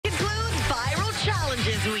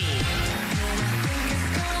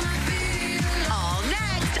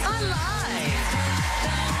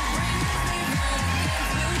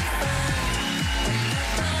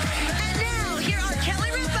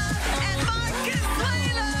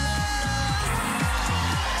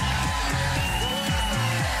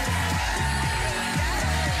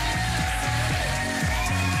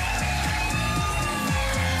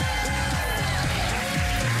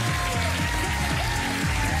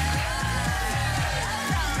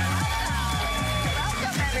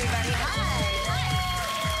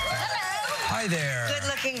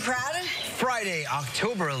being proud? Friday,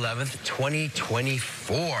 October 11th,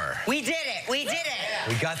 2024. We did it. We did it.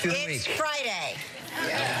 We got through the week. It's Friday.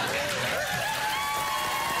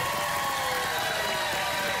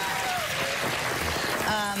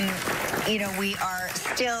 You know, we are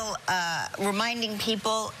still reminding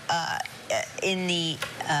people in the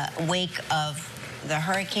wake of the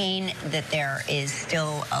hurricane that there is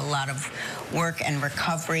still a lot of work and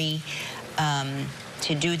recovery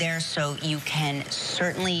to do there. So you can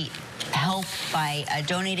certainly help by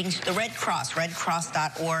donating to the Red Cross,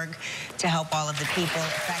 redcross.org, to help all of the people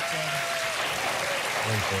affected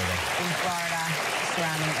in Florida,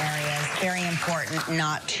 surrounding areas. Very important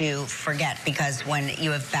not to forget, because when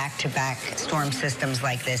you have back-to-back storm systems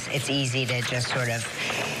like this, it's easy to just sort of,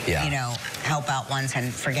 you know, help out once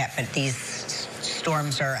and forget. But these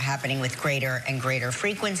storms are happening with greater and greater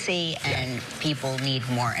frequency, and people need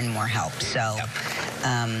more and more help. So,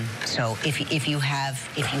 so if you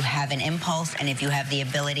have an impulse and if you have the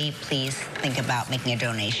ability, please think about making a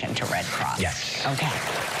donation to Red Cross. Yes. Okay.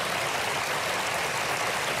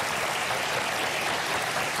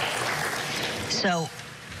 So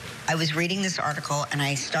I was reading this article and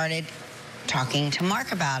I started talking to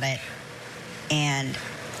Mark about it, and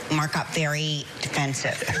Mark got very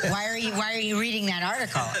defensive. Why are you reading that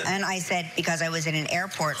article? And I said, because I was in an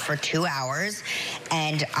airport for 2 hours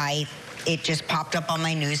and it just popped up on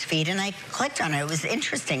my news feed and I clicked on it. It was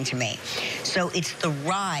interesting to me. So it's the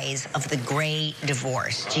rise of the gray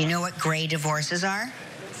divorce. Do you know what gray divorces are?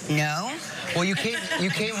 No? Well, you came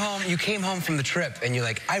home from the trip, and you're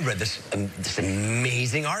like, I read this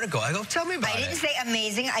amazing article. I go, tell me about it. I didn't say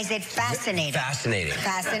amazing. I said fascinating. Fascinating.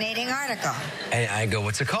 Fascinating article. And I go,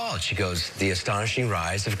 what's it called? She goes, The Astonishing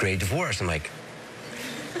Rise of Gray Divorce. I'm like,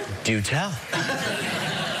 do tell.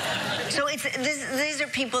 So these are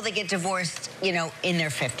people that get divorced, you know, in their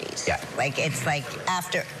 50s. Yeah. Like, it's like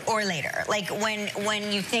after or later. Like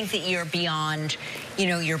when you think that you're beyond, you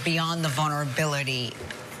know, you're beyond the vulnerability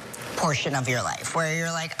portion of your life, where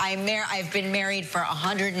you're like, I've been married for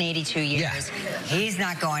 182 years. Yeah. He's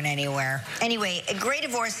not going anywhere. Anyway, a gray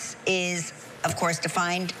divorce is, of course,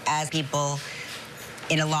 defined as people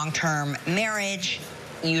in a long-term marriage,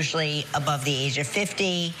 usually above the age of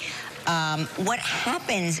 50. What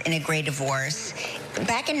happens in a gray divorce,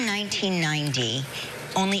 back in 1990,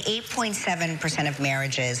 only 8.7% of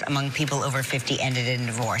marriages among people over 50 ended in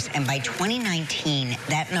divorce. And by 2019,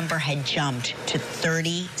 that number had jumped to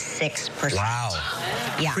 36%. Wow.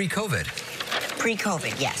 Yeah. Pre-COVID.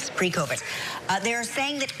 Pre-COVID, yes, pre-COVID. They're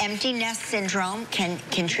saying that empty nest syndrome can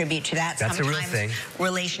contribute to that. That's Sometimes a real thing.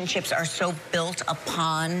 Relationships are so built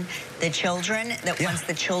upon the children that once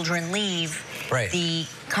the children leave, the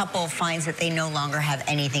couple finds that they no longer have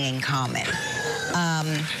anything in common.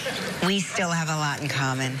 We still have a lot in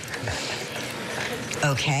common.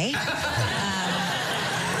 Okay.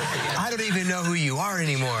 I don't even know who you are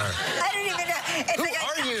anymore. I don't even know. It's who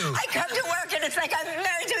are you? I come to work and it's like I'm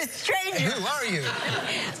married to a stranger. Who are you?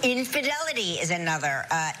 Infidelity is another.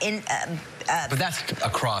 But that's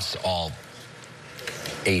across all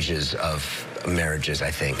ages of marriages, I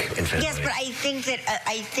think. Infidelity. Yes, but I think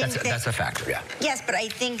that that's a factor. Yeah. Yes, but I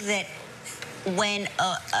think that when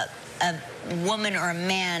a woman or a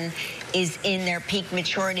man is in their peak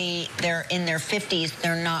maturity, they're in their 50s,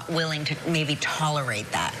 they're not willing to maybe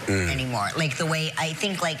tolerate that anymore. Like the way, I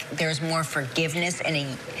think like there's more forgiveness in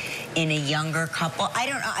a younger couple. I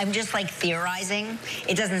don't know, I'm just like theorizing.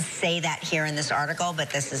 It doesn't say that here in this article, but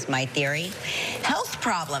this is my theory. Health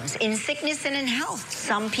problems, in sickness and in health.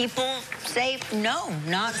 Some people say, no,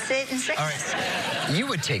 not sit in sickness. All right, you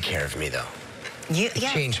would take care of me though.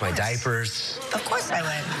 Change my diapers. Of course I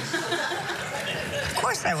would. Of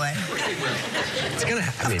course I would. It's gonna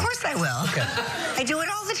happen. Of course I will. Okay. I do it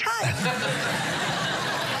all the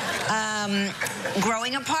time.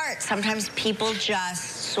 Growing apart. Sometimes people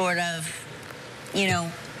just sort of, you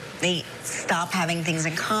know, they stop having things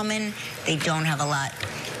in common. They don't have a lot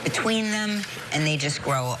between them, and they just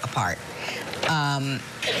grow apart. And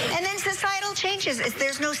then societal changes.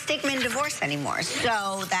 There's no stigma in divorce anymore.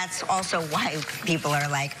 So that's also why people are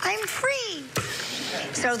like, I'm free.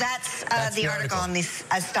 So that's the article on this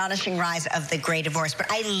astonishing rise of the gray divorce. But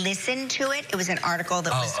I listened to it. It was an article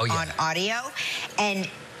that was on audio. And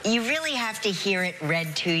you really have to hear it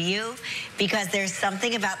read to you, because there's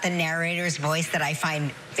something about the narrator's voice that I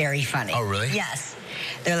find very funny. Oh, really? Yes.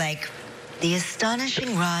 They're like, the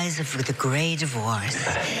astonishing rise of the gray divorce.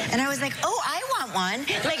 And I was like, oh, I want want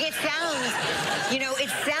one. Like, it sounds, you know, it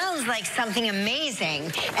sounds like something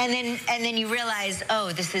amazing. And then you realize,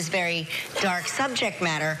 oh, this is very dark subject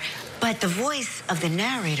matter. But the voice of the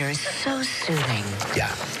narrator is so soothing.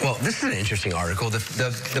 Yeah. Well, this is an interesting article.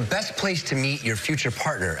 The best place to meet your future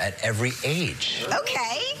partner at every age.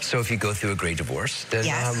 Okay. So if you go through a great divorce, then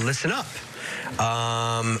yes. Listen up.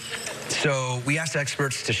 So we asked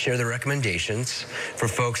experts to share their recommendations for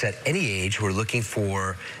folks at any age who are looking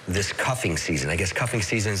for this cuffing season. I guess cuffing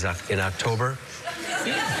season is in October.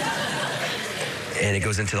 And it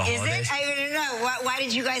goes into the holidays. Is it? I don't know. Why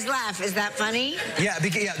did you guys laugh? Is that funny? Yeah,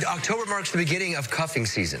 October marks the beginning of cuffing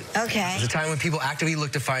season. Okay. It's a time when people actively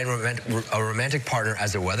look to find a romantic partner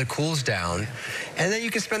as the weather cools down, and then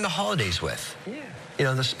you can spend the holidays with. Yeah. You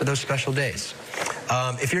know, those special days.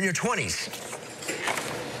 If you're in your 20s,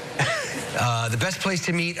 the best place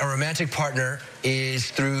to meet a romantic partner is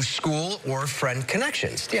through school or friend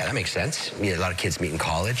connections. Yeah, that makes sense. A lot of kids meet in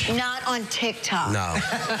college. Not on TikTok. No.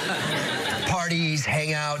 Parties,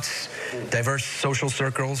 hangouts, diverse social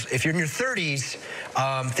circles. If you're in your 30s,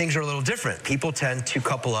 things are a little different. People tend to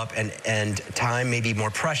couple up and time may be more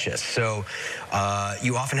precious. So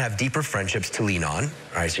you often have deeper friendships to lean on, all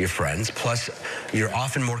right, so your friends. Plus, you're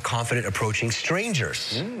often more confident approaching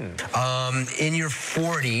strangers. In your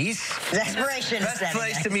 40s, best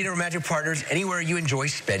place to meet a romantic partner is anywhere you enjoy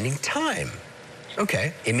spending time.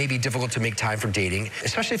 Okay, it may be difficult to make time for dating,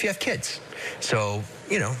 especially if you have kids. So,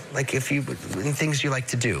 you know, like in things you like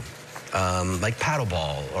to do, like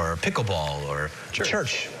paddleball or pickleball or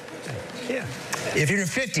church. Yeah. If you're in your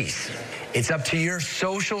 50s, it's up to your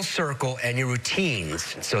social circle and your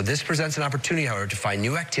routines. So this presents an opportunity, however, to find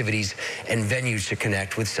new activities and venues to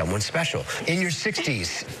connect with someone special. In your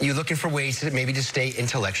 60s, you're looking for ways to stay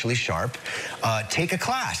intellectually sharp. Take a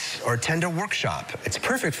class or attend a workshop. It's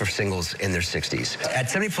perfect for singles in their 60s. At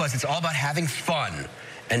 70 plus, it's all about having fun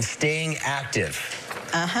and staying active.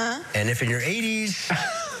 And if in your 80s,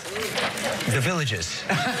 the Villages.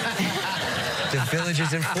 The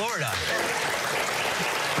Villages in Florida.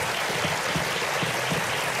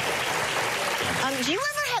 Do you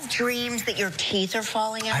ever have dreams that your teeth are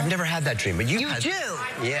falling out? I've never had that dream, but you do?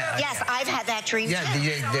 Yeah. Yes, I've had that dream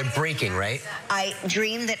too. They're breaking, right? I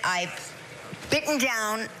dream that I've bitten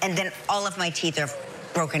down and then all of my teeth are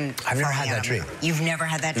broken. I've never had that dream. You've never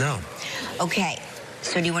had that dream? No. Okay.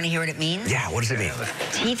 So do you want to hear what it means? Yeah, what does it mean?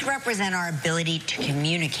 Teeth represent our ability to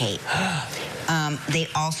communicate. They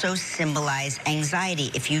also symbolize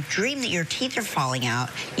anxiety. If you dream that your teeth are falling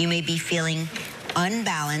out, you may be feeling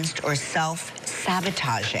unbalanced or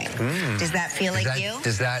self-sabotaging. Does that feel like you?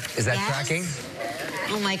 Is that tracking?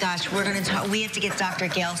 Oh my gosh, we're gonna talk. We have to get Dr.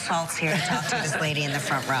 Gail Saltz here to talk to this lady in the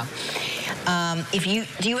front row.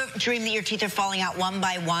 Do you ever dream that your teeth are falling out one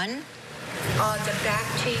by one? The back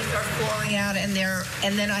teeth are falling out, and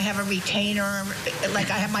then I have a retainer, like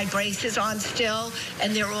I have my braces on still,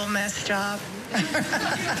 and they're all messed up.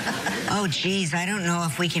 Oh, geez, I don't know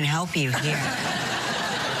if we can help you here.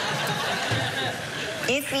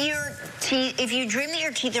 If you dream that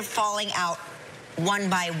your teeth are falling out one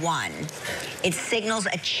by one, it signals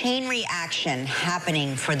a chain reaction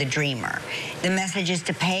happening for the dreamer. The message is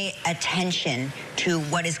to pay attention to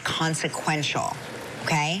what is consequential,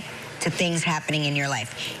 okay? To things happening in your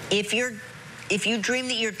life. If you dream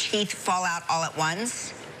that your teeth fall out all at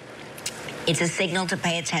once, it's a signal to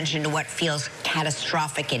pay attention to what feels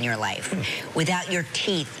catastrophic in your life. Without your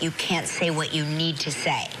teeth, you can't say what you need to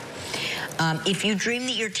say. If you dream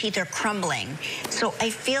that your teeth are crumbling, so I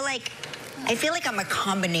feel like I'm a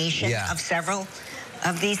combination of several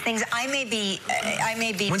of these things. I may be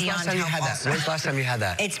When's beyond help also. When's the last time you had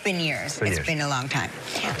that? It's been years. It's been a long time.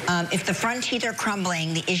 If the front teeth are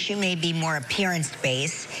crumbling, the issue may be more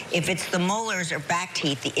appearance-based. If it's the molars or back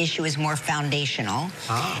teeth, the issue is more foundational.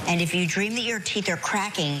 And if you dream that your teeth are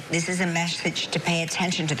cracking, this is a message to pay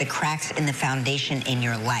attention to the cracks in the foundation in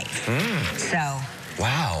your life. So.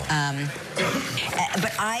 Wow.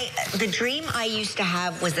 But the dream I used to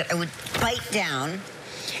have was that I would bite down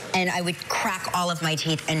and I would crack all of my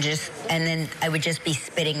teeth and then I would just be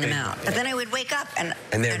spitting them out. But then I would wake up and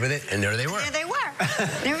there they were. There they were.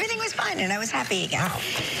 And everything was fine and I was happy again. Wow.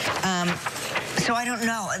 So I don't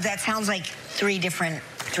know. That sounds like three different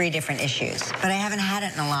issues. But I haven't had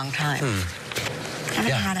it in a long time. I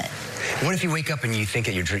haven't had it. What if you wake up and you think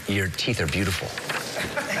that your teeth are beautiful?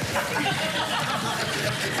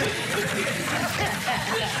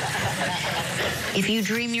 If you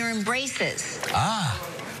dream you're in braces,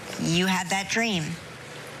 you had that dream.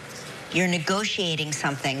 You're negotiating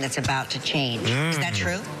something that's about to change. Is that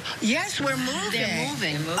true? Yes, we're moving. They're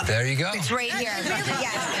moving. There you go. It's right here.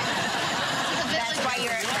 Yes. That's why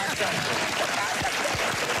you're.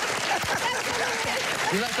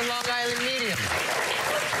 You like the Long Island medium.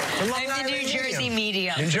 The Long I'm the New Jersey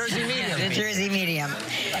medium. New Jersey medium. New Jersey medium.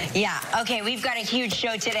 Yeah. Okay, we've got a huge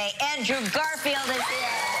show today. Andrew Garfield is here.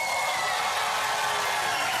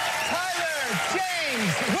 Tyler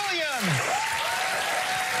James Williams.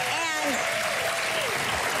 And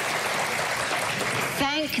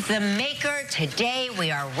thank the maker. Today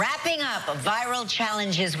we are wrapping up Viral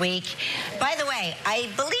Challenges Week. By the way, I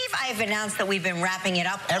believe I've announced that we've been wrapping it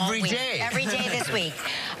up every day. Every day this week.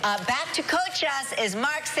 Back to coach us is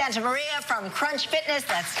Mark Santamaria from Crunch Fitness.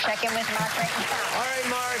 Let's check in with Mark right now. All right,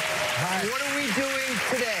 Mark. Hi. What are we doing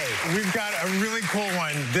today? We've got a really cool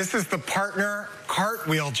one. This is the Partner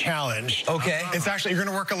Cartwheel Challenge. Okay. It's actually, you're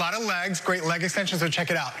going to work a lot of legs, great leg extensions, so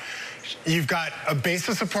check it out. You've got a base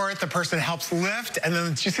of support, the person helps lift, and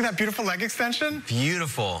then, do you see that beautiful leg extension?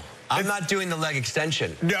 Beautiful. I'm not doing the leg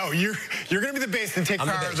extension. No, you're going to be the base and take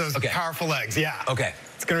power of those powerful legs. Yeah. Okay.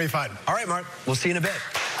 It's going to be fun. All right, Mark. We'll see you in a bit.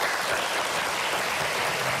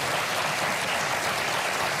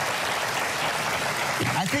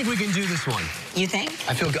 I think we can do this one. You think?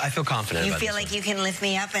 I feel confident You about feel this like you can lift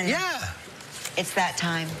me up and... Yeah. It's that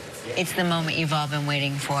time. It's the moment you've all been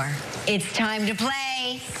waiting for. It's time to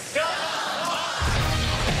play. Go!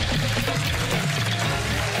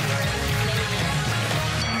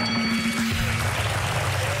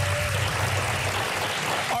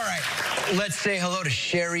 All right. Let's say hello to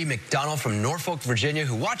Sherry McDonald from Norfolk, Virginia,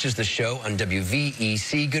 who watches the show on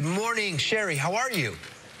WVEC. Good morning, Sherry. How are you?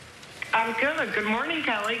 I'm good. Good morning,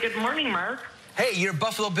 Kelly. Good morning, Mark. Hey, you're a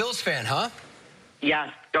Buffalo Bills fan, huh?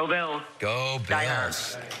 Yes. Go Bills. Go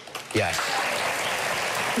Bills. Yes.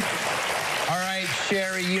 All right,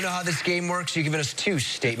 Sherry, you know how this game works. You've given us two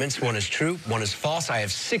statements. One is true, one is false. I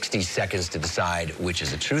have 60 seconds to decide which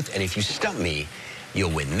is the truth. And if you stump me,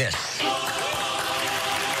 you'll win this.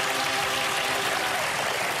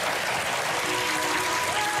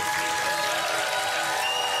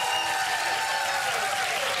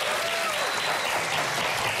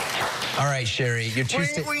 All right, Sherry, your two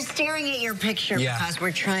We're staring at your picture because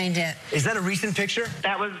we're trying to... Is that a recent picture?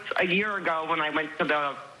 That was a year ago when I went to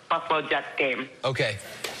the Buffalo Jets game. Okay.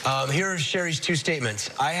 Here are Sherry's two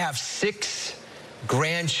statements. I have 6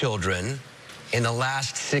 grandchildren in the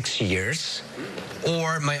last 6 years,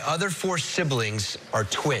 or my other 4 siblings are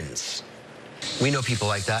twins. We know people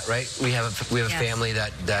like that, right? We have a family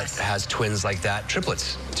that has twins like that.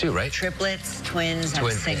 Triplets, too, right? Triplets, twins,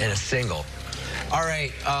 and a single. All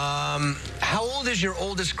right. How old is your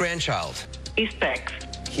oldest grandchild? He's 6.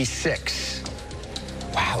 He's 6.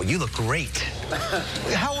 Wow, you look great.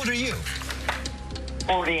 How old are you?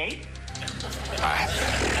 48.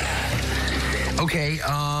 Okay.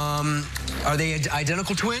 Are they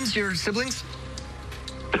identical twins, your siblings?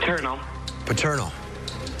 Paternal. Paternal.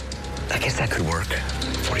 I guess that could work.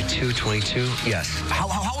 42, 22. Yes. How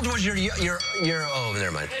old was your oh,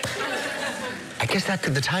 never mind. I guess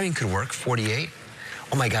the timing could work. 48.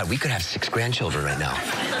 Oh my God, we could have 6 grandchildren right now.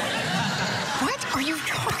 What are you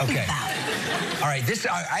talking about? All right, this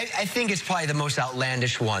I think it's probably the most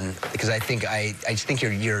outlandish one because I just think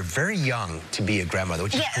you're very young to be a grandmother,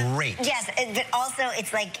 which is great. Yes, but also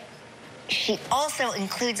it's like she also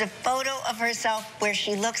includes a photo of herself where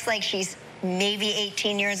she looks like she's maybe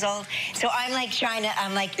 18 years old. So I'm like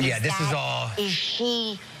is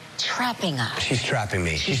she trapping us? She's trapping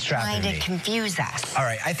me. She's trapping me. Trying to confuse us. All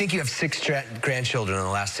right, I think you have 6 grandchildren in the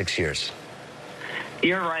last 6 years.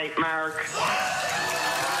 You're right, Mark.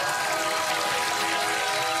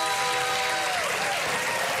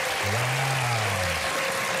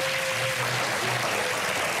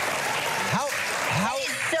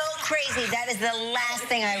 Crazy. That is the last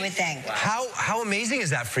thing I would think. How amazing is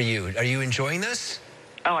that for you? Are you enjoying this?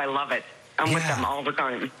 Oh, I love it. I'm with them all the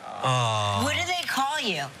time. Oh. What do they call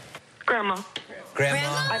you? Grandma. Grandma?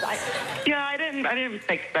 I didn't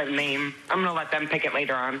pick that name. I'm gonna let them pick it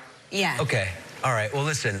later on. Yeah. Okay. All right. Well,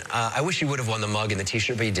 listen. I wish you would have won the mug and the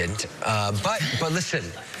T-shirt, but you didn't. But listen.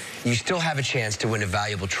 You still have a chance to win a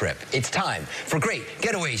valuable trip. It's time for Great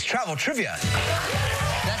Getaways Travel Trivia.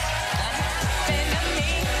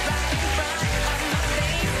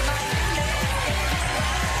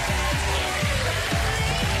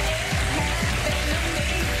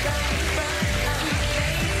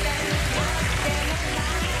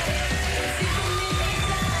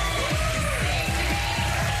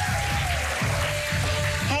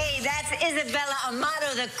 Isabella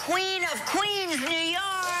Amato, the Queen of Queens, New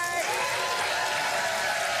York.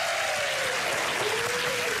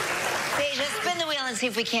 Beja, spin the wheel and see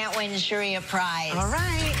if we can't win Cherie a prize. All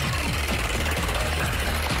right.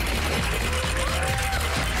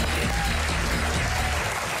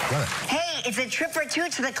 Hey, It's a trip for two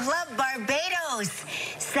to the Club Barbados.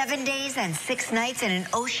 7 days and 6 nights in an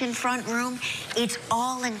oceanfront room. It's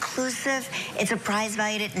all inclusive. It's a prize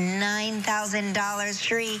valued at $9,000.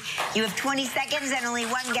 Cherie, you have 20 seconds and only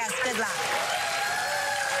one guess. Good luck.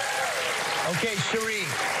 Okay, Cherie,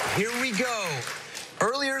 here we go.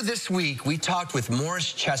 Earlier this week, we talked with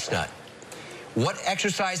Morris Chestnut. What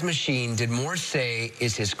exercise machine did Morris say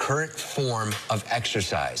is his current form of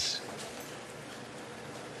exercise?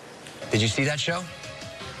 Did you see that show?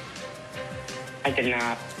 I did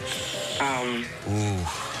not. Ooh.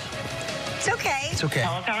 It's okay. It's okay.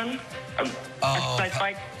 Peloton? Exercise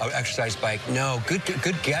bike? Oh, exercise bike. No, good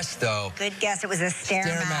guess, though. Good guess. It was a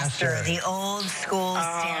Stairmaster. The old school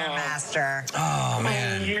Stairmaster. Oh,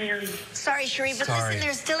 man. Sorry, Cherie, but listen,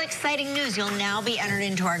 there's still exciting news. You'll now be entered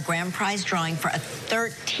into our grand prize drawing for a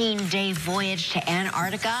 13-day voyage to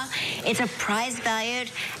Antarctica. It's a prize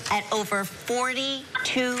valued at over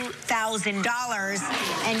 $42,000.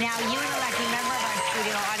 And now you and a lucky member of our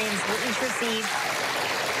studio audience will each receive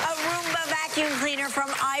a Roomba vacuum cleaner from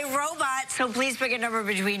iRobot. So please pick a number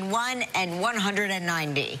between 1 and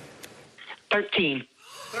 190. 13.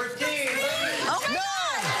 13. Oh, my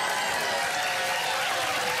God.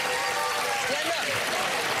 Stand up.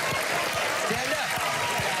 Stand up.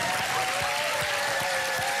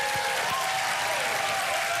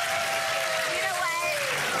 You know what?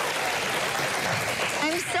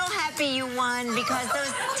 I'm so happy you won because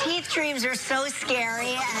those teeth dreams are so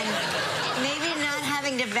scary, and maybe not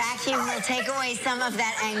having to vacuum will take away some of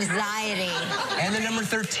that anxiety. And the number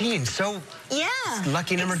 13. So Yeah.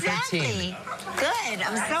 lucky number 13. Exactly. Good.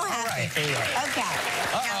 I'm so happy for you. Okay.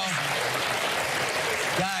 Uh-oh.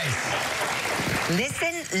 Guys.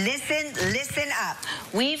 Listen up.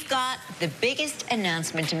 We've got the biggest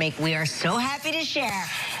announcement to make. We are so happy to share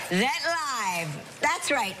that live.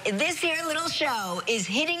 That's right. This here little show is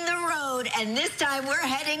hitting the road, and this time we're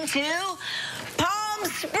heading to Palm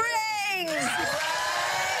Springs.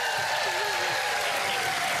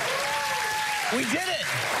 We did it.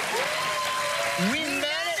 We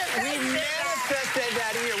manifested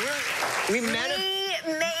that here. We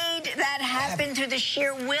made that happen through the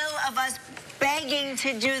sheer will of us begging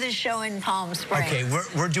to do the show in Palm Springs. Okay,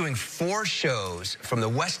 we're doing 4 shows from the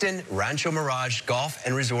Westin Rancho Mirage Golf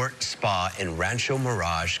and Resort Spa in Rancho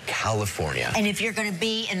Mirage, California. And if you're going to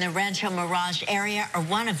be in the Rancho Mirage area or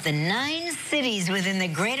one of the 9 cities within the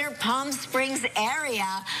greater Palm Springs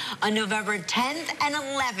area on November 10th and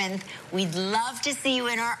 11th, we'd love to see you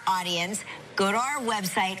in our audience. Go to our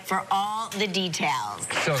website for all the details.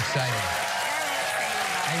 So exciting.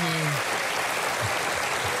 I mean,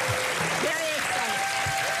 Very exciting.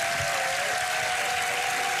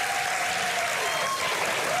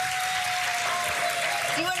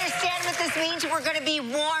 Do you understand what this means? We're going to be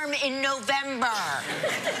warm in November.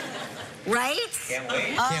 Right? Can't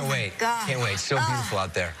wait. Oh, Can't wait. God. Can't wait. So beautiful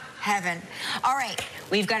out there. Heaven. All right,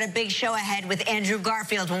 we've got a big show ahead with Andrew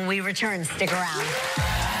Garfield when we return. Stick around.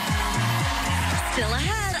 Still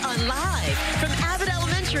ahead on Live from Abbott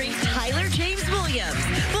Elementary, Tyler James Williams.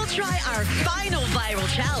 We'll try our final viral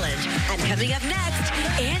challenge. And coming up next,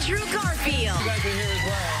 Andrew Garfield. You guys are here as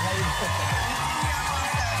well. How you doing?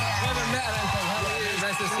 We haven't met. How are you?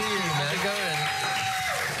 Nice to see you, man. How's it going?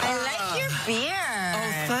 I like your beard.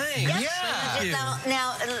 Oh, thanks. Yes. Yeah.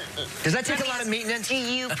 Now, Does that take a lot of maintenance? do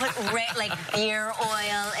you put like beard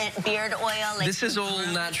oil? Like, This is all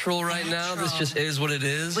natural right now. This just is what it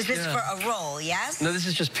is. was this for a roll? Yes. No, this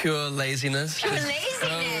is just pure laziness. Pure Just-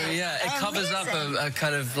 laziness. Yeah, it covers up Amazing. a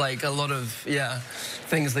kind of like a lot of,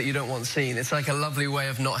 things that you don't want seen. It's like a lovely way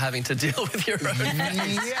of not having to deal with your own.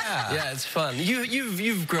 Yeah, it's fun.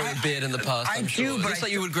 You've grown a beard in the past, I'm sure. do, It but looks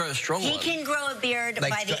like you would grow a strong He one. can grow a beard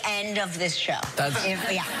Like by the end of this show. That's-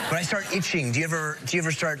 Yeah. When I start itching, do you ever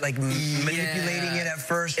start like manipulating it at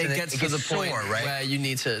first? It and gets to the point sore, right? where you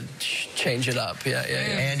need to change it up. Yeah.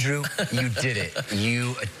 Andrew, you did it.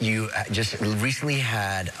 You just recently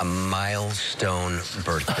had a milestone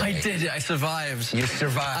birthday. I did it. I survived. You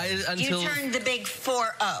survived. Until You turned the big 4-0.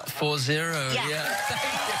 4-0. Yeah.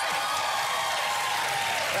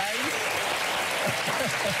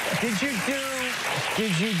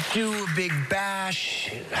 Did you do a big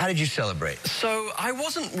bash? How did you celebrate? So I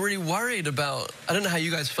wasn't really worried about, I don't know how you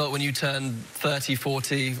guys felt when you turned 30,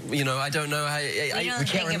 40, I don't know how. We don't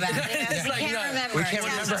think about it. It's We like, can't no, remember. we can't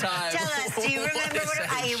Tell remember. us. Tell us. Do you remember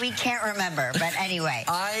we can't remember, but anyway.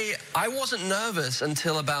 I wasn't nervous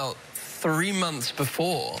until about 3 months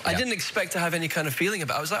before. I didn't expect to have any kind of feeling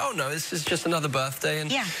about it. I was like, oh no, this is just another birthday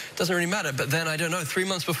and it doesn't really matter. But then, I don't know, 3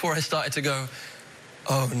 months before I started to go,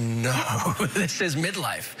 oh no, this is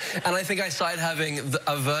midlife. And I think I started having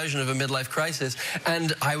a version of a midlife crisis.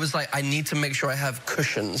 And I was like, I need to make sure I have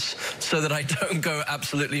cushions so that I don't go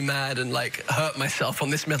absolutely mad and like hurt myself on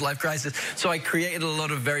this midlife crisis. So I created a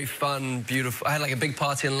lot of very fun, beautiful, I had like a big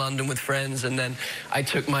party in London with friends, and then I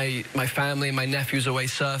took my family and my nephews away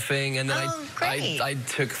surfing, and then I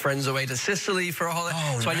took friends away to Sicily for a holiday.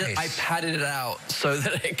 Oh, so nice. I padded it out so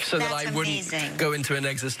that I wouldn't go into an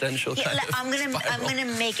existential kind of I'm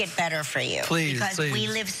gonna make it better for you. Please, because we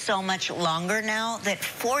live so much longer now that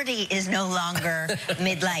 40 is no longer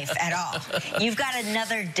midlife at all. You've got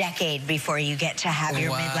another decade before you get to have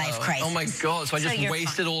your midlife crisis. Oh my God! So I just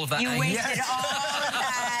wasted all of that. You wasted all of that.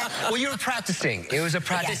 Well, you were practicing. It was a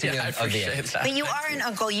practicing of the end. But you are an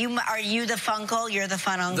uncle. Are you the funkle? You're the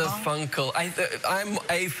fun uncle? The funkle. I'm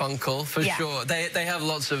a funkle for sure. They have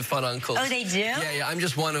lots of fun uncles. Oh, they do? Yeah. I'm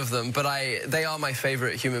just one of them, but they are my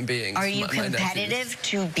favorite human beings. Are you competitive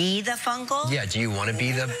to be the funkle? Yeah, do you want to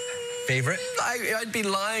be the favorite? I'd be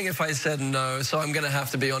lying if I said no, so I'm going to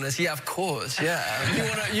have to be honest. Yeah, of course, yeah.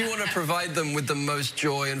 You want to provide them with the most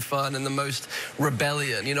joy and fun and the most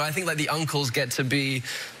rebellion. You know, I think like the uncles get to be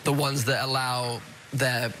the ones that allow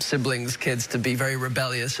their siblings' kids to be very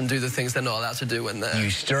rebellious and do the things they're not allowed to do when they're... You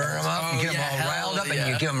stir them up, you get them all riled up, and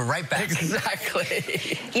you give them right back.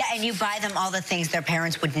 Exactly. Yeah, and you buy them all the things their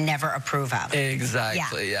parents would never approve of.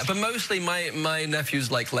 Exactly, yeah. But mostly my nephews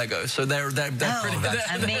like Lego, so they're pretty...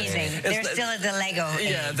 Amazing. They're still at the Lego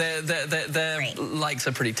age. Yeah, their likes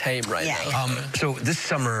are pretty tame right now. So this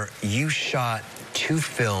summer, you shot 2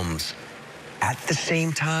 films at the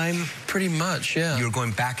same time? Pretty much, yeah. You were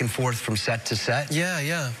going back and forth from set to set?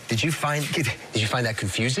 Yeah. Did you find that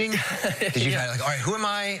confusing? Did you kind of like, all right, who am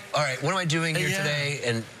I? All right, what am I doing here today?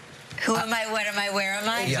 And who am I, what am I, where am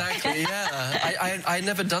I? Exactly, yeah. I'd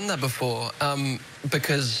never done that before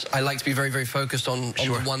because I like to be very, very focused on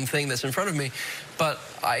the one thing that's in front of me. But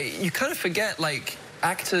you kind of forget, like,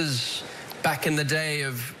 actors back in the day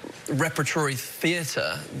of repertory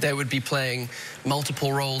theatre, they would be playing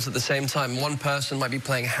multiple roles at the same time. One person might be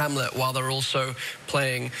playing Hamlet while they're also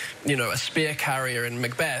playing, you know, a spear carrier in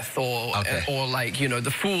Macbeth, or like, you know, the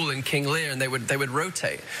fool in King Lear, and they would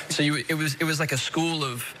rotate. So it was like a school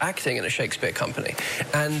of acting in a Shakespeare company.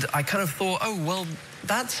 And I kind of thought, oh well,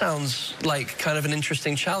 that sounds like kind of an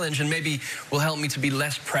interesting challenge, and maybe will help me to be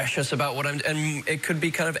less precious about what and it could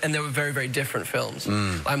be kind of, and they were very, very different films.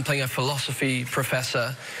 I'm playing a philosophy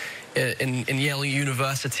professor in Yale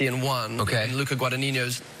University in one, in Luca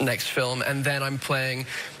Guadagnino's next film, and then I'm playing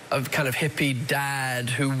a kind of hippie dad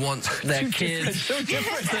who wants their kids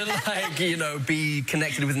to, like, you know, be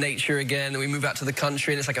connected with nature again. And we move out to the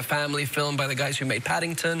country, and it's like a family film by the guys who made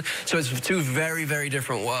Paddington. So it's 2 very, very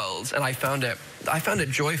different worlds, and I found it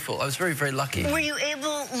joyful. I was very, very lucky. Were you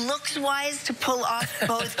able, looks-wise, to pull off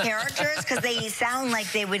both characters? Because they sound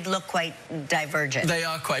like they would look quite divergent. They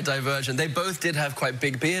are quite divergent. They both did have quite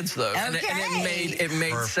big beards, though. And it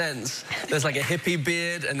made sense. There's like a hippie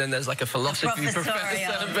beard, and then there's like a philosophy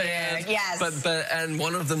professor beard. Yes. And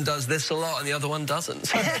one of them does this a lot, and the other one doesn't.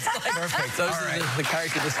 So it's like, perfect. Those are the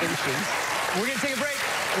character distinctions. We're going to take a break.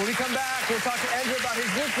 When we come back, we'll talk to Andrew about his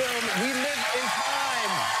new film, We Live in Time.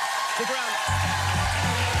 Stick around.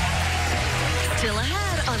 Still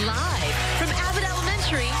ahead on Live from Abbott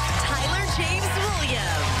Elementary, Tyler James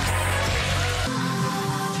Williams.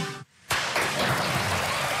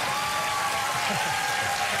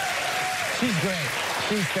 She's great.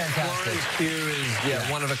 She's fantastic. Florence Pugh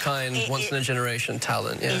is, one of a kind, once-in-a-generation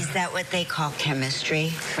talent, Is that what they call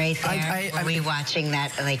chemistry right there? Are we watching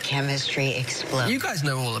that, like, chemistry explode? You guys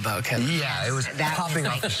know all about chemistry. Yeah, it was popping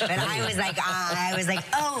off the screen. But I was like,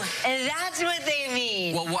 oh, and that's what they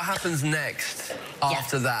mean. Well, what happens next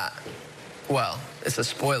after that? Well, it's a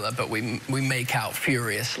spoiler, but we make out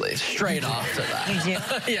furiously straight after that. You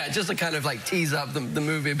do? Yeah, just to kind of like tease up the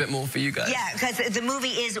movie a bit more for you guys. Yeah, because the movie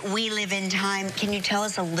is We Live in Time. Can you tell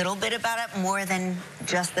us a little bit about it, more than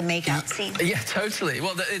just the make-out scene? Yeah, totally.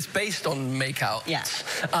 Well, it's based on make-out. Yes.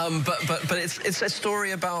 But it's a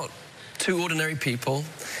story about 2 ordinary people,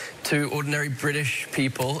 2 ordinary British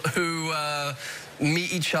people who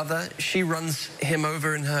meet each other. She runs him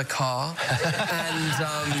over in her car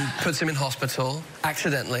and puts him in hospital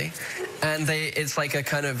accidentally, and it's like a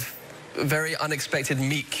kind of very unexpected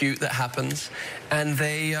meet cute that happens, and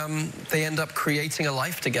they end up creating a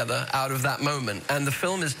life together out of that moment. And the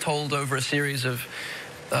film is told over a series of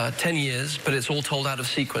 10 years, but it's all told out of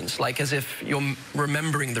sequence, like as if you're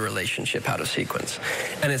remembering the relationship out of sequence.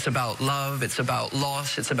 And it's about love, it's about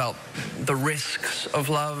loss, it's about the risks of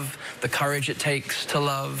love, the courage it takes to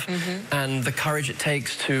love, and the courage it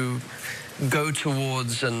takes to go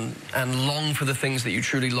towards and long for the things that you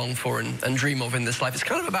truly long for and dream of in this life. It's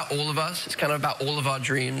kind of about all of us. It's kind of about all of our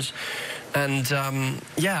dreams. And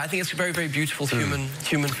yeah, I think it's a very, very beautiful human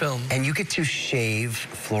film. And you get to shave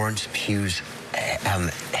Florence Pugh's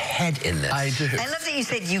head in this. I do. I love that you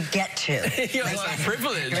said you get to. Yeah, it's a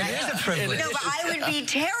privilege. That is a privilege. No, but I would be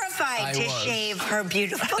terrified to shave her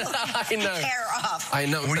beautiful hair off. I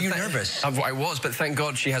know. Were you nervous? I was, but thank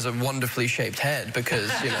God she has a wonderfully shaped head because,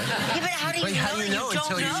 you know. Yeah, but how do you know? You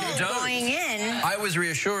don't know going in. I was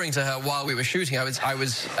reassuring to her while we were shooting. I was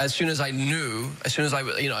as soon as I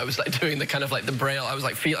was like doing the kind of like the braille. I was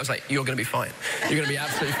like, you're going to be fine. You're going to be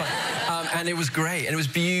absolutely fine. And it was great, and it was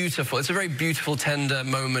beautiful. It's a very beautiful, tender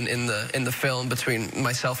moment in the film between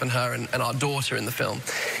myself and her and our daughter in the film.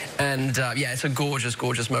 And yeah, it's a gorgeous,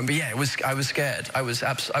 gorgeous moment. But yeah, I was scared.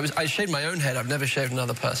 I shaved my own head. I've never shaved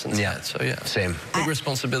another person's head. So yeah, same. Big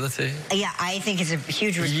responsibility. Yeah, I think it's a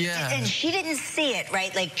huge responsibility. Yeah. And she didn't see it,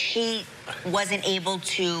 right? Like she wasn't able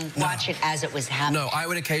to watch it as it was happening. No, I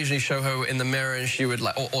would occasionally show her in the mirror, and she would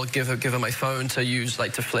like, or give her my phone to use,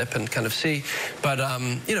 like to flip and kind of see. But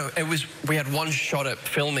you know, we had one shot at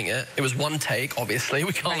filming it. It was one take, obviously.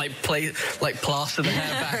 We can't like plaster the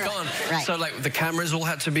hair back on. Right. So like the cameras all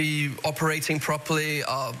had to be operating properly.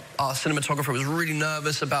 Our cinematographer was really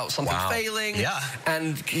nervous about something failing. Yeah.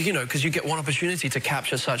 And you know, because you get one opportunity to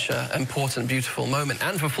capture such an important, beautiful moment,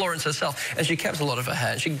 and for Florence herself, and she kept a lot of her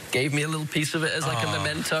hair. She gave me a little piece of it as like a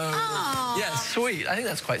memento. Yeah, sweet. I think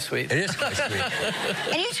that's quite sweet. It is quite sweet.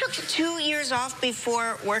 And you took 2 years off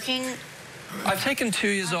before working? I've taken 2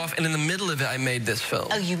 years off, and in the middle of it, I made this film.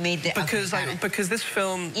 Oh, you made the... Because this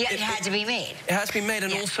film... Yeah, it had to be made. It has to be made,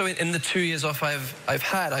 and also in the 2 years off I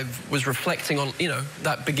was reflecting on, you know,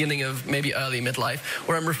 that beginning of maybe early midlife,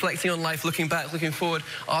 where I'm reflecting on life, looking back, looking forward,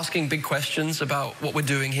 asking big questions about what we're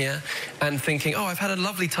doing here, and thinking, oh, I've had a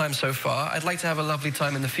lovely time so far. I'd like to have a lovely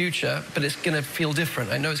time in the future, but it's going to feel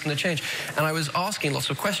different. I know it's going to change. And I was asking lots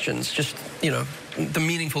of questions, just, you know, the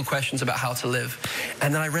meaningful questions about how to live.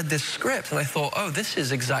 And then I read this script and I thought, oh, this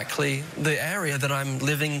is exactly the area that I'm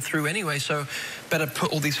living through anyway, so better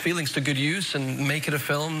put all these feelings to good use and make it a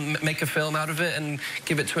film, make a film out of it and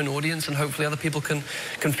give it to an audience, and hopefully other people can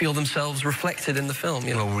feel themselves reflected in the film.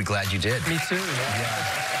 You know? Well, we're glad you did. Me too.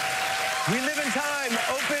 Yeah. We Live in Time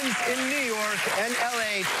opens in New York and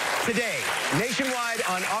LA today, nationwide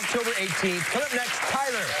on October 18th. Coming up next,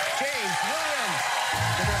 Tyler James Williams.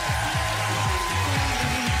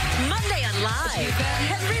 Monday on Live,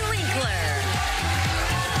 Henry Winkler.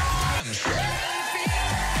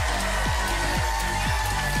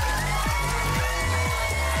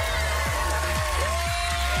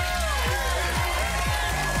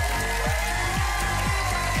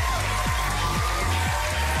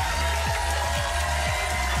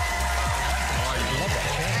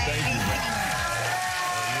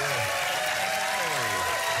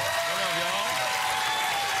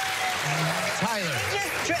 Tyler.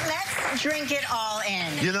 Let's drink it all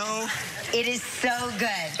in. You know? It is so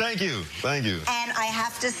good. Thank you. Thank you. And I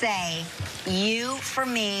have to say, you, for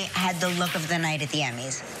me, had the look of the night at the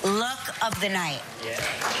Emmys. Look of the night. Yeah.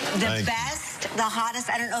 The best, the hottest.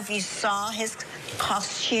 I don't know if you saw his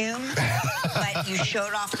costume, but you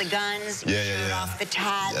showed off the guns. You showed off the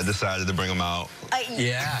tats. I decided to bring them out.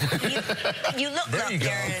 You look there. You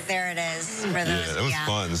go. There it is. For those, yeah, that was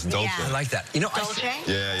fun. It's Dolce. I like that. You know, Dolce?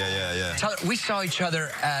 Yeah. Tyler, we saw each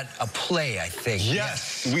other at a play, I think.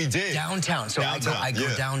 Yes, we did. Downtown. So I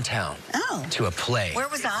go downtown to a play. Where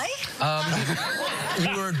was I?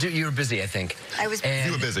 You were busy, I think. I was. And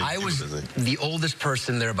you were busy. I was the oldest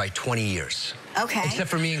person there by 20 years. Okay. Except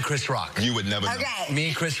for me and Chris Rock. You would never know. Okay. Me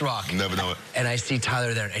and Chris Rock. Never know it. And I see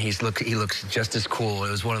Tyler there, and he looks just as cool.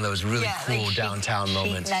 It was one of those really cool like downtown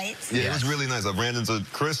moments. Nights. Yeah, it was really nice. I ran into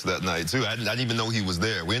Chris that night, too. I didn't even know he was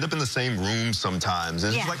there. We end up in the same room sometimes.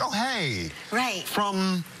 And it's like, oh, hey. Right.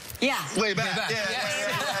 From... way back. Yeah.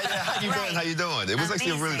 How you doing? How you doing? It was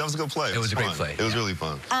actually that was a good play. It was a great play. It was really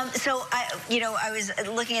fun. So I was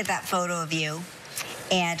looking at that photo of you,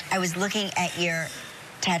 and I was looking at your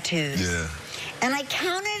tattoos. Yeah. And I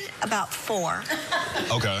counted about 4.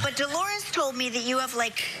 Okay. But Dolores told me that you have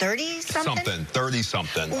like 30-something?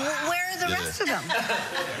 30-something. Where are the rest of them?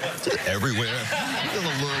 Everywhere. A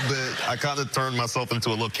little bit. I kind of turned myself into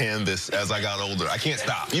a little canvas as I got older. I can't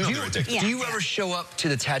stop. You know they're addicted. Do you ever show up to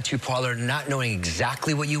the tattoo parlor not knowing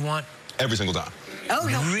exactly what you want? Every single time. Oh,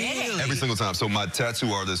 no really? Every single time. So my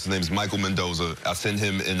tattoo artist, his name's Michael Mendoza. I send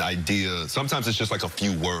him an idea. Sometimes it's just like a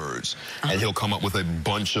few words, and he'll come up with a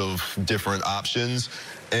bunch of different options.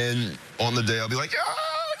 And on the day, I'll be like,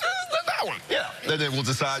 that one. Yeah. and then we'll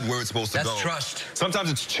decide where it's supposed to go. That's trust.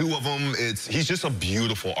 Sometimes it's two of them. He's just a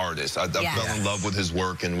beautiful artist. I fell in love with his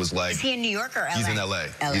work and was like... Is he in New York or LA? He's in LA.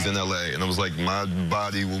 He's in LA. And I was like, my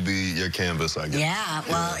body will be your canvas, I guess. Yeah,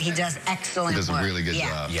 well, he does excellent work. He does a really good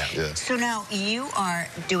job. Yeah. So now you are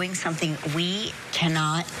doing something we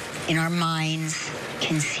cannot, in our minds,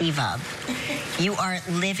 conceive of. You are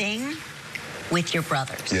living with your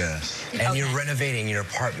brothers. Yes. And you're renovating your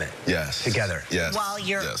apartment. Yes. Together. Yes. While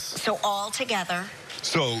you're... Yes. So all together.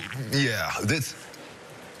 So, yeah,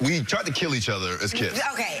 we tried to kill each other as kids.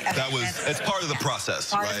 Okay. It's part of the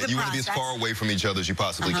process, right? You want to be as far away from each other as you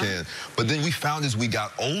possibly can. But then we found as we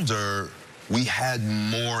got older, we had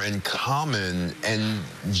more in common, and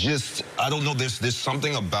just, I don't know, there's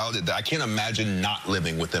something about it that I can't imagine not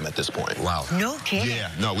living with them at this point. Wow. No kidding.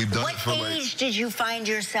 Yeah, no, we've done what it for What age did you find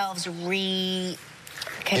yourselves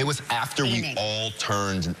It was after we all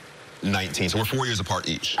turned 19, so we're 4 years apart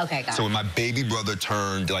each. Okay, got it. So when my baby brother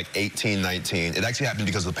turned like 18, 19, it actually happened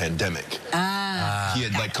because of the pandemic. He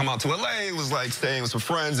had like come out to LA, was like staying with some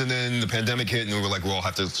friends, and then the pandemic hit, and we were like, we'll all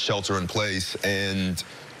have to shelter in place, and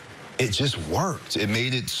it just worked. It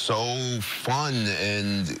made it so fun,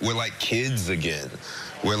 and we're like kids again.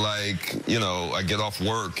 We're like, you know, I get off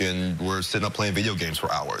work and we're sitting up playing video games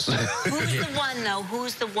for hours. Who's the one, though?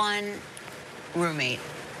 Who's the one roommate?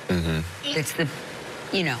 That's the,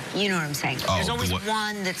 you know what I'm saying. There's always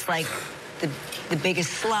one that's like the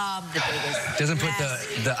biggest slob, the biggest doesn't put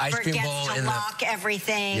mess, the ice cream bowl in lock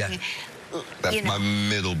everything. Yeah. That's my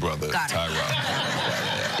middle brother,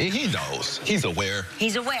 Tyrod. He knows. He's aware.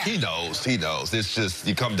 He's aware. He knows. He knows. It's just,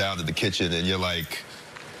 you come down to the kitchen and you're like,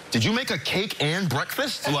 did you make a cake and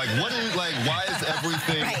breakfast? Like, why is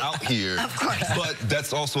everything out here? Of course. But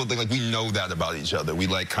that's also the thing, like, we know that about each other. We,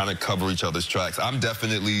 like, kind of cover each other's tracks. I'm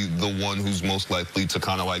definitely the one who's most likely to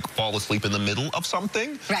kind of, like, fall asleep in the middle of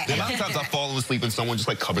something. Right. The amount of times I've fallen asleep and someone just,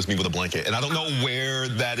 like, covers me with a blanket. And I don't know where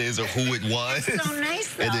that is or who it was. That's so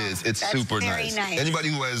nice, though. It is. It's That's super very nice. Anybody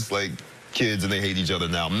who has, like, kids and they hate each other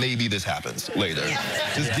now, maybe this happens later.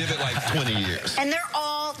 Just give it, like, 20 years. And they're all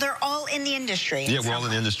in the industry. Yeah, we're all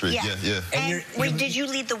in the industry. Yeah. And wait, did you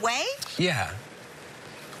lead the way? Yeah.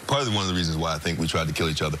 Probably one of the reasons why I think we tried to kill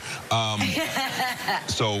each other.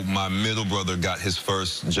 So my middle brother got his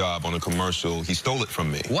first job on a commercial. He stole it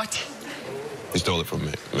from me. What? He stole it from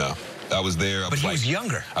me. No, I was there. But he was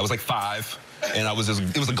younger. I was like 5. And it was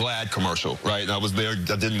a Glad commercial, right? And I was there,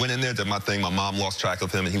 went in there, did my thing. My mom lost track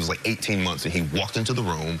of him, and he was like 18 months, and he walked into the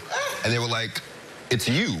room, and they were like, it's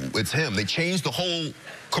you, it's him. They changed the whole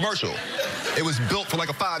commercial. It was built for like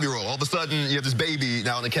a 5-year-old. All of a sudden, you have this baby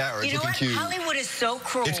now in the carriage you know looking what? cute. Hollywood is so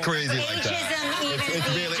cruel. It's crazy like that.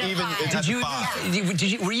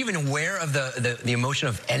 Were you even aware of the emotion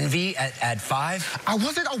of envy at 5? I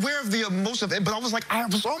wasn't aware of the emotion of it, but I was like, I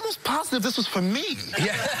was almost positive this was for me.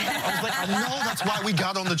 Yeah. I was like, I know that's why we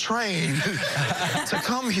got on the train to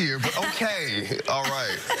come here, but okay, all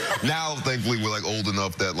right. Now, thankfully, we're like old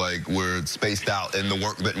enough that like we're spaced out in the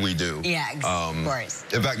work that we do. Yeah, of course.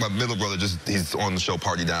 In fact, my middle brother he's on the show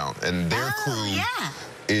Party Down, and their crew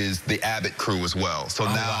is the Abbott crew as well. So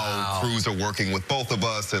now crews are working with both of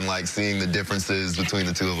us and like seeing the differences between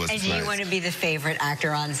the two of us. And do you want to be the favorite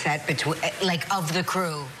actor on set between, like, of the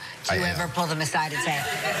crew? Do you ever pull them aside and say,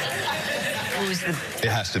 who's the...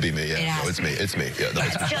 It has to be me, yeah. No, it's me. It's me. Yeah, no,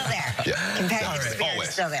 it's me. Still there. Yeah. Competitive spirit,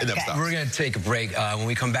 always. still there. It never stops. We're going to take a break. When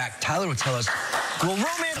we come back, Tyler will tell us, well,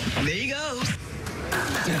 romance... There you go.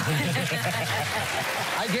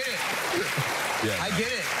 I get it. Yeah. I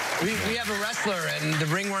get it. We have a wrestler, and the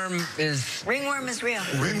ringworm is... Ringworm is real.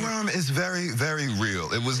 Ringworm is very, very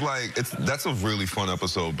real. It was like, that's a really fun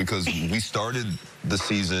episode because we started the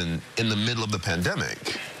season in the middle of the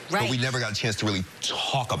pandemic. But we never got a chance to really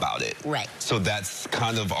talk about it. Right. So that's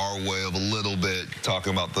kind of our way of a little bit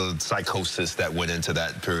talking about the psychosis that went into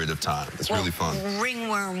that period of time. It's really fun.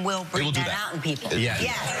 Ringworm will bring that out in people. It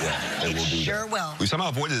will do sure that. will. We somehow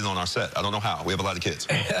avoided it on our set. I don't know how. We have a lot of kids.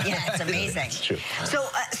 Yeah, it's amazing. It's true. So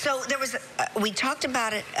there was, we talked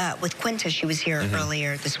about it with Quinta. She was here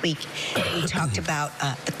earlier this week. We talked about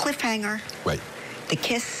the cliffhanger. Right. The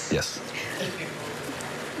kiss. Yes.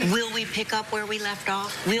 Will we pick up where we left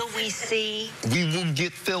off? Will we see? We will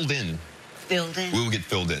get filled in. Filled in? We will get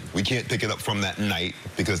filled in. We can't pick it up from that night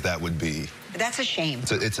because that would be... That's a shame.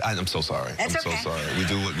 I'm so sorry. That's I'm so sorry. We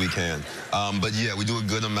do what we can. But yeah, we do a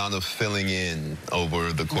good amount of filling in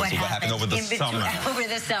over the course of what happened over the summer. Over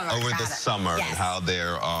the summer. Over the summer and how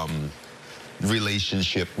they're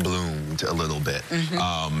relationship bloomed a little bit.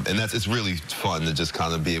 And it's really fun to just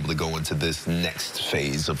kind of be able to go into this next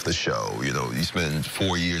phase of the show. You know, you spend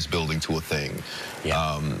 4 years building to a thing.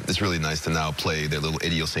 It's really nice to now play their little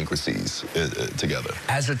idiosyncrasies together.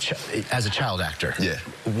 As a child actor,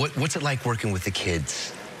 what's it like working with the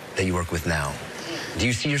kids that you work with now? Do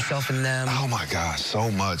you see yourself in them? Oh my gosh,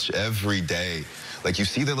 so much every day. Like you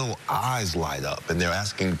see their little eyes light up and they're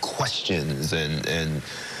asking questions and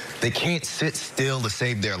they can't sit still to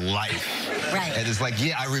save their life. Right. And it's like,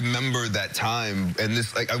 yeah, I remember that time. And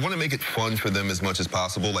this, like, I want to make it fun for them as much as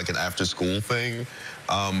possible, like an after school thing.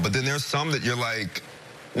 But then there's some that you're like,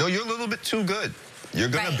 no, you're a little bit too good. You're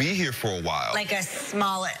going to be here for a while. Like a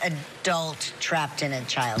small adult trapped in a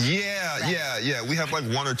child. Yeah. We have like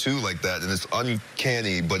 1 or 2 like that, and it's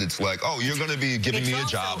uncanny, but it's like, oh, you're going to be giving me a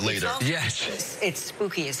job later. Yes. It's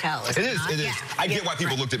spooky as hell. It is. I get why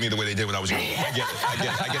people looked at me the way they did when I was young. I get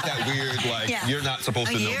it. I get that weird, like, you're not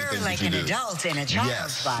supposed to know the things like that you do. You're like an adult in a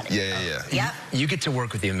child's body. Yeah. You get to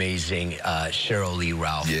work with the amazing Cheryl Lee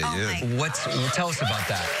Ralph. Tell us about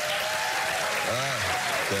that.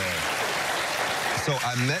 So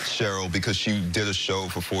I met Cheryl because she did a show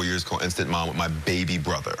for 4 years called Instant Mom with my baby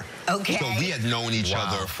brother. Okay. So we had known each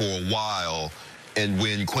other for a while. And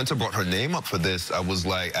when Quinta brought her name up for this, I was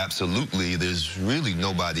like, absolutely, there's really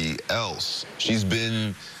nobody else. She's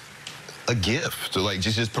been a gift, like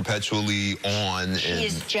just perpetually on. She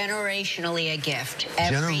is generationally a gift.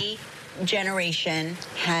 Every generation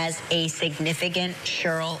has a significant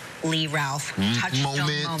Cheryl Lee Ralph touchstone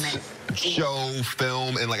moment. Show,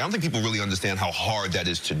 film, and like I don't think people really understand how hard that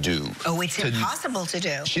is to do. Oh, it's impossible to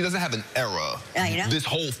do. She doesn't have an era. You know? This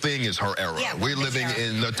whole thing is her era. We're living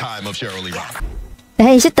in the time of Cheryl Lee Ralph.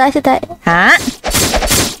 Đây, xích tới. Hả?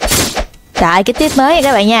 Tại cái tiếp mới nha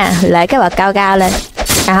các bạn nha. Lại cái bậc cao cao lên.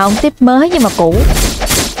 À không, tiếp mới nhưng mà cũ.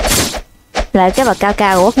 Lại cái bậc cao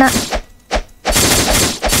cao của Út đó.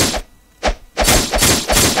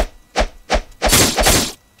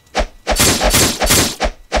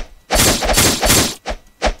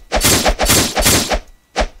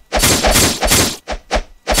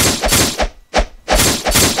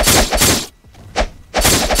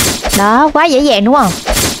 Đó, quá dễ dàng đúng không?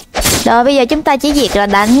 Rồi bây giờ chúng ta chỉ việc là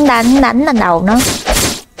đánh lên đầu nó.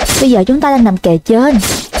 Bây giờ chúng ta đang nằm kề trên.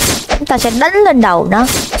 Chúng ta sẽ đánh lên đầu nó.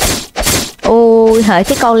 Ui, hỡi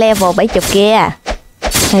cái con level 70 kia.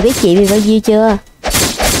 Thầy biết chị bị bao nhiêu chưa?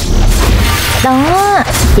 Đó,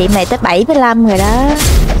 chị mày tới 75 rồi đó.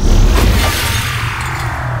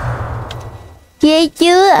 Ghê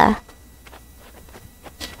chưa?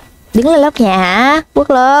 Đứng lên lóc nhà hả? Quốc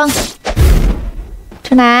Lương.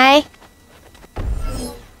 Chỗ này.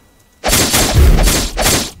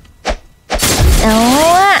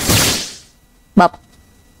 Đó. Bập.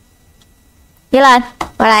 Đi lên.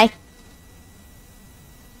 Qua đây.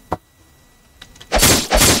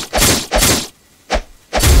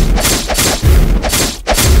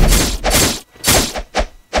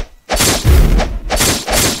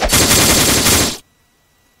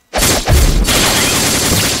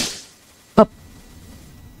 Bập.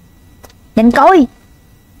 Nhanh coi.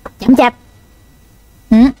 Chậm chạp.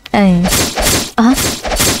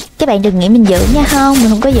 Các bạn đừng nghĩ mình giữ nha, không, mình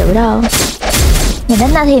không có giữ đâu. Mình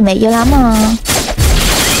đánh nó thì mệt vô lắm à.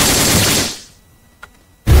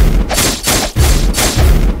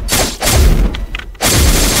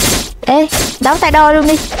 Ê, đấu tay đôi luôn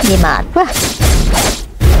đi, gì mệt quá.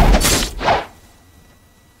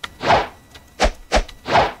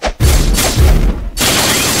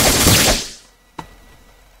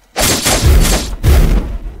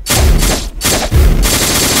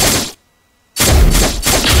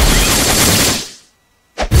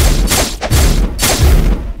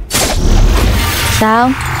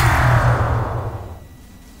 Sao?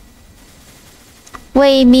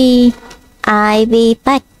 Wait me, I be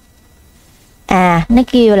back. À, nó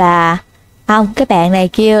kêu là... Không, cái bạn này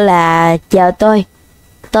kêu là chờ tôi.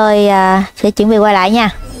 Tôi sẽ chuẩn bị quay lại nha.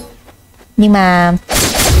 Nhưng mà...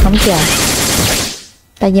 không chờ.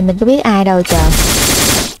 Tại vì mình có biết ai đâu chờ.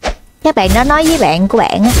 Các bạn đó nói với bạn của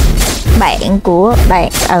bạn á. Bạn của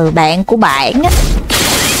bạn á.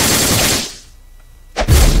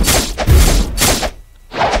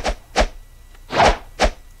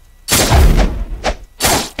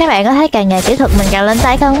 Các bạn có thấy càng ngày kỹ thuật mình càng lên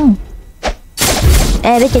tay không?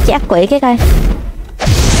 Ê, để cho chị ác quỷ cái coi.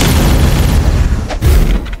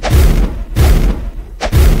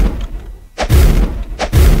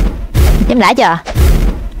 Chém đã chưa?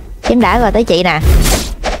 Chém đã rồi, tới chị nè.